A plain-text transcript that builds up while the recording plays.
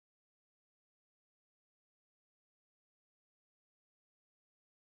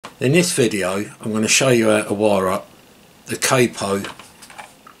In this video I'm going to show you how to wire up the KPO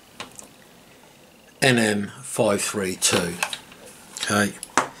NM532. Okay,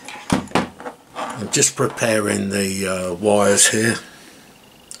 I'm just preparing the wires here.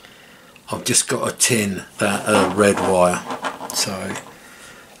 I've just got a tin that red wire, so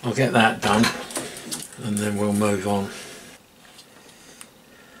I'll get that done and then we'll move on.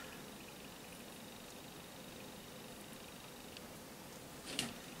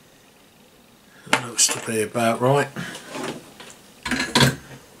 That looks to be about right.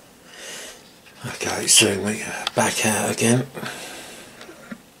 Okay, so we back out again.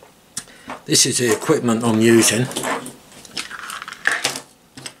 This is the equipment I'm using.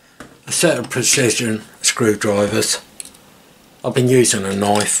 A set of precision screwdrivers. I've been using a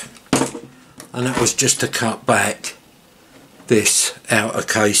knife, and that was just to cut back this outer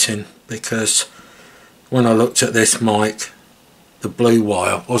casing, because when I looked at this mic, the blue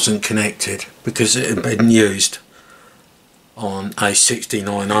wire wasn't connected because it had been used on a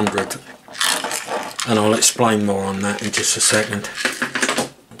 6900, and I'll explain more on that in just a second.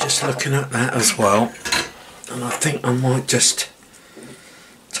 I'm just looking at that as well, and I think I might just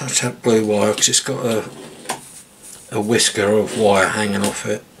touch that blue wire because it's got a whisker of wire hanging off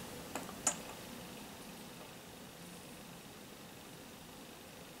it.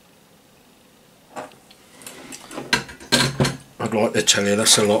 I'd like to tell you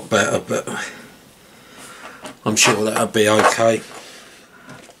that's a lot better, but I'm sure that'll be okay.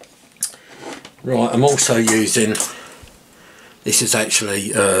 Right, I'm also using, this is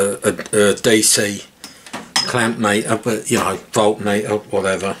actually a DC clamp meter, but you know, voltmeter,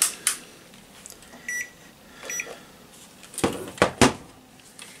 whatever.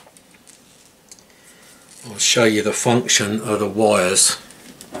 I'll show you the function of the wires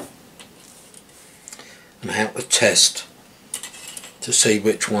and how to test to see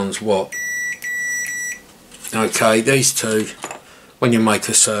which one's what. Okay, these two, when you make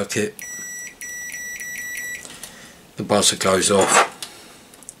a circuit, the buzzer goes off.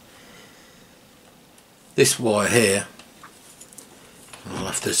 This wire here, I'll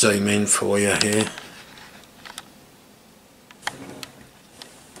have to zoom in for you here.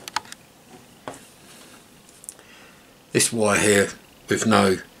 This wire here with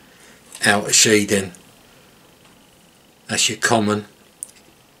no outer sheathing, that's your common.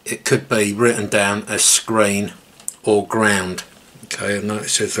 It could be written down as screen or ground. Okay, I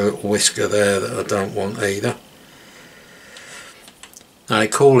notice there's a little whisker there that I don't want either. Now they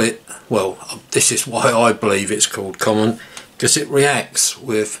call it, well, this is why I believe it's called common, because it reacts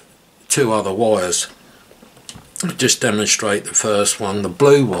with two other wires. I'll just demonstrate the first one. The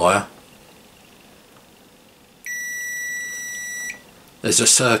blue wire, there's a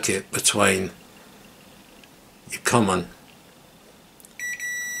circuit between your common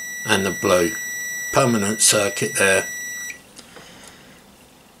and the blue, permanent circuit there.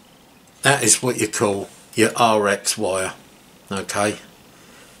 That is what you call your RX wire. Okay,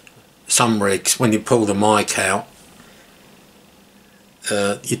 some rigs, when you pull the mic out,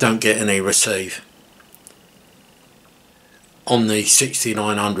 you don't get any receive. On the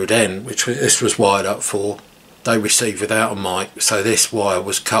 6900N, which this was wired up for, they receive without a mic, so this wire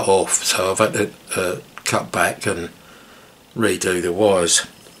was cut off, so I've had to cut back and redo the wires.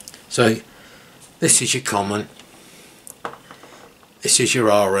 So this is your common, this is your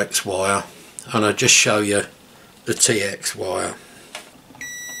RX wire, and I'll just show you the TX wire.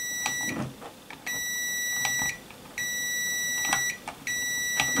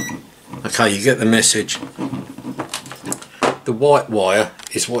 Okay, you get the message. The white wire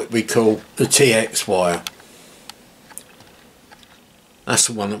is what we call the TX wire. That's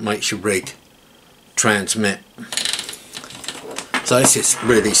the one that makes your rig transmit. So this is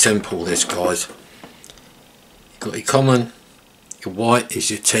really simple, this, guys. You've got your common, your white is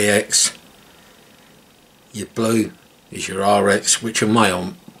your TX, your blue is your RX, which you may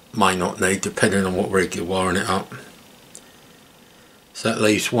or may not need depending on what rig you're wiring it up. So that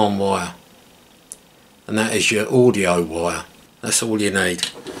leaves one wire, and that is your audio wire. That's all you need.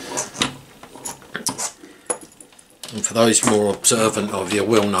 And for those more observant of you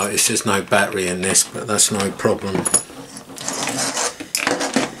will notice there's no battery in this, but that's no problem.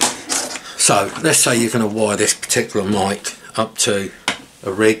 So let's say you're going to wire this particular mic up to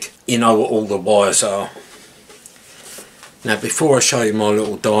a rig. You know what all the wires are. Now before I show you my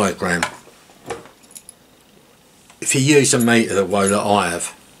little diagram, if you use a meter the way that I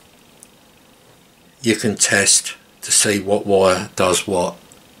have, you can test to see what wire does what,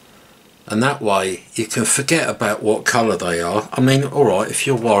 and that way you can forget about what colour they are. I mean, alright, if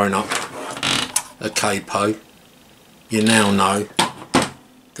you're wiring up a KPO, you now know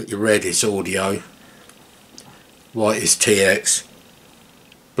that your red is audio, white is TX,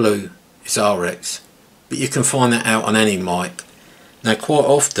 blue is RX, but you can find that out on any mic. Now quite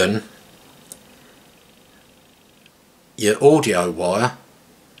often your audio wire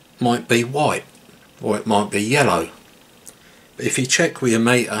might be white or it might be yellow, but if you check with your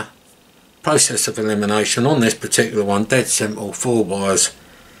meter, process of elimination on this particular one, dead simple, 4 wires.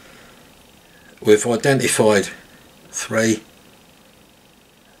 We've identified 3,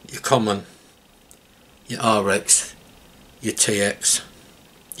 your common, your RX, your TX.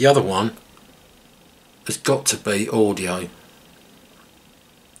 The other one has got to be audio.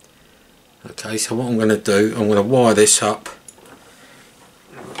 Okay, so what I'm going to do, I'm going to wire this up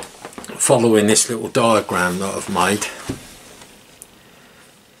following this little diagram that I've made.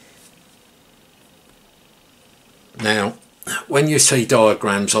 Now, when you see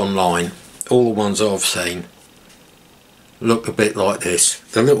diagrams online, all the ones I've seen look a bit like this.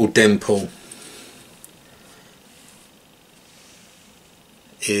 The little dimple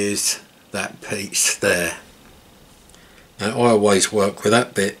is that piece there. Now I always work with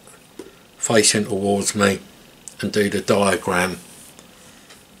that bit facing towards me and do the diagram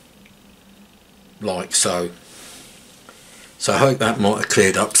like so. So I hope that might have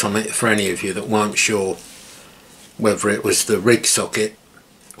cleared up something for any of you that weren't sure whether it was the rig socket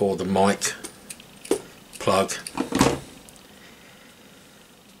or the mic plug.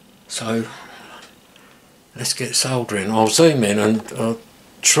 So let's get soldering. I'll zoom in and I'll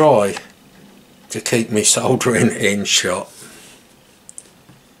try to keep me soldering in shot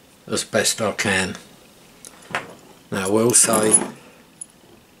as best I can. Now I will say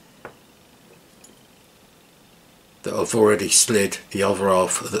that I've already slid the other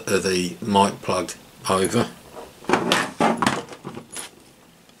half of the mic plug over.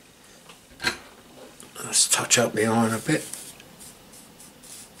 Let's touch up the iron a bit.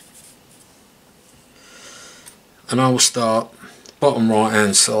 And I will start bottom right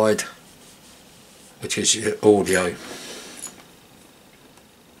hand side, which is your audio.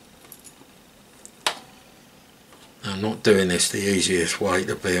 I'm not doing this the easiest way,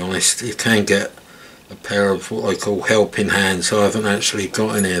 to be honest. You can get a pair of what I call helping hands. I haven't actually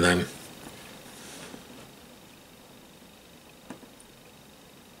got any of them.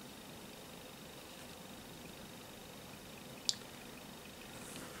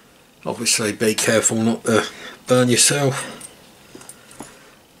 Obviously be careful not to burn yourself.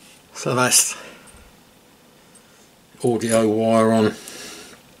 So that's audio wire on.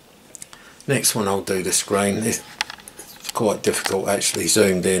 Next one I'll do the screen. It's quite difficult actually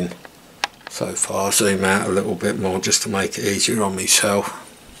zoomed in so far. I'll zoom out a little bit more just to make it easier on myself.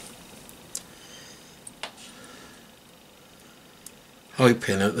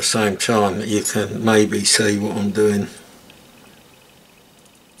 Hoping at the same time that you can maybe see what I'm doing.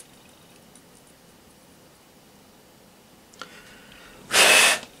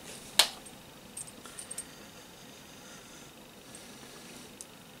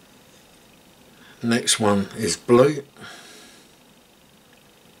 Next one is blue.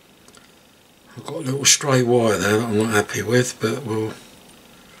 I've got a little stray wire there that I'm not happy with, but we'll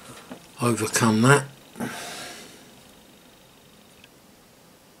overcome that.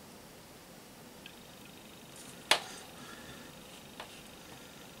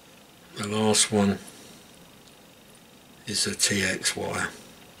 The last one is the TX wire.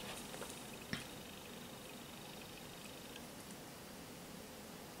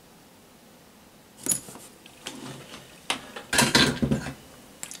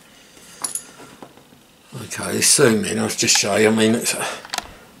 Okay, let's zoom in. I'll just show you. I mean,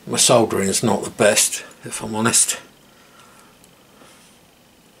 my soldering is not the best, if I'm honest.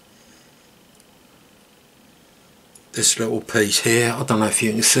 This little piece here, I don't know if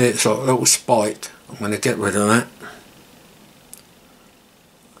you can see it, it's like a little spike. I'm going to get rid of that.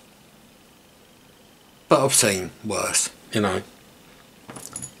 But I've seen worse, you know.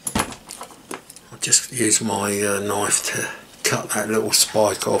 I'll just use my knife to cut that little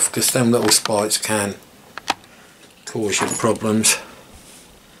spike off, because them little spikes can cause you problems.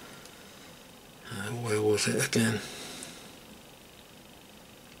 Where was it again?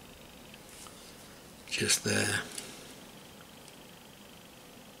 Just there.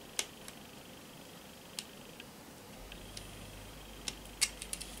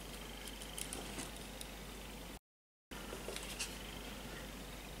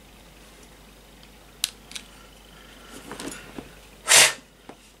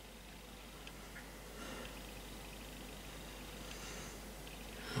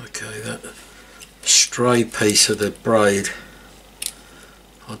 Okay, that stray piece of the braid,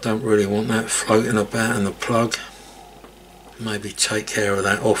 I don't really want that floating about in the plug. maybe take care of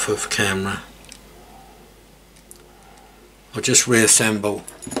that off of camera. I'll just reassemble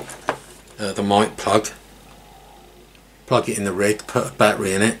the mic plug, plug it in the rig, put a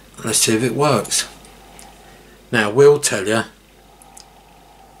battery in it, let's see if it works. Now we'll tell you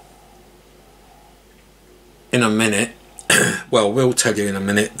in a minute, well, we'll tell you in a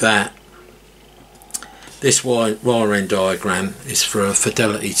minute that this wiring diagram is for a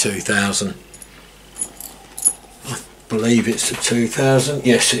Fidelity 2000. I believe it's a 2000,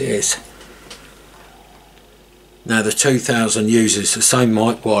 yes it is. Now the 2000 uses the same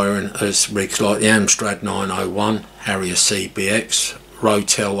mic wiring as rigs like the Amstrad 901, Harrier CBX,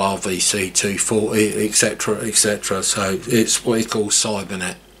 Rotel RVC 240, etc, etc. So it's what he calls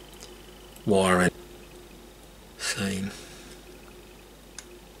Cybernet wiring. Scene.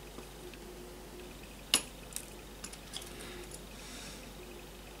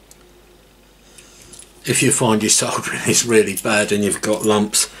 If you find your soldering is really bad and you've got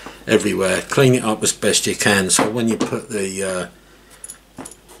lumps everywhere, clean it up as best you can, so when you put the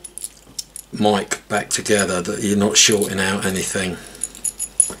mic back together that you're not shorting out anything.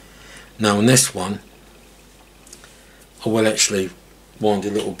 Now on this one I will actually wind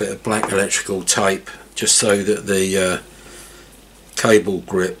a little bit of black electrical tape just so that the cable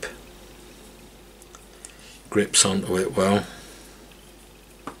grips onto it well.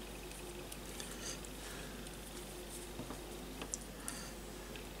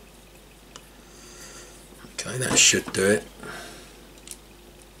 Okay, that should do it.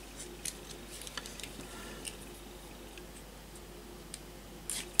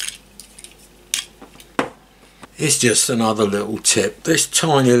 It's just another little tip. This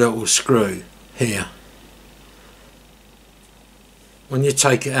tiny little screw here, when you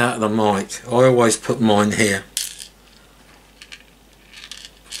take it out of the mic, I always put mine here.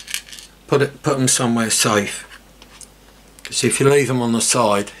 Put them somewhere safe, because if you leave them on the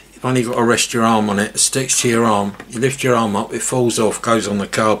side, you've only got to rest your arm on it. It sticks to your arm, you lift your arm up, it falls off, goes on the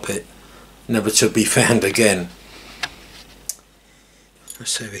carpet, never to be found again.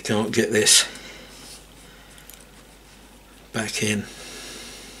 Let's see if we can't get this back in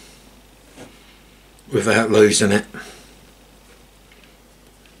without losing it.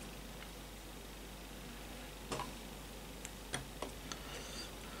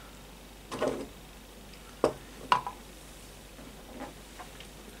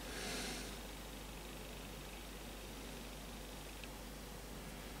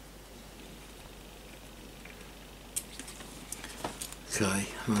 Okay, I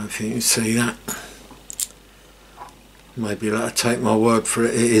don't know if you can see that. Maybe you'll have to take my word for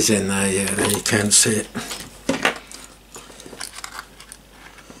it, it is in there, yeah, there you can see it.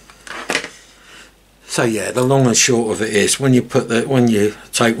 So yeah, the long and short of it is, when you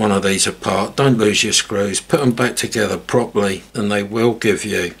take one of these apart, don't lose your screws, put them back together properly, and they will give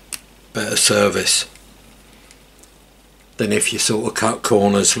you better service than if you sort of cut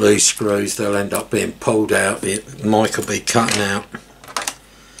corners, lose screws, they'll end up being pulled out, the mic will be cutting out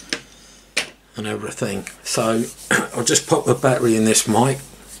and everything. So I'll just pop the battery in this mic,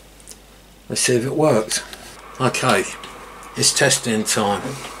 let's see if it works. Okay, it's testing time.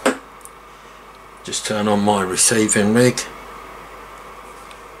 Just turn on my receiving rig.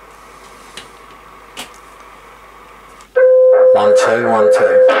 One, two, 1,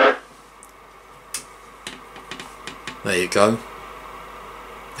 2. There you go.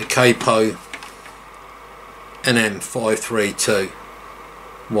 The KPO NM532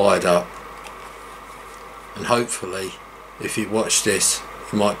 wired up. And hopefully, if you watch this,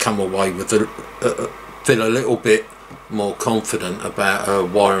 you might come away with feel a little bit more confident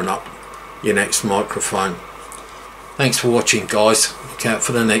about wiring up your next microphone. Thanks for watching, guys. Look out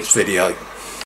for the next video.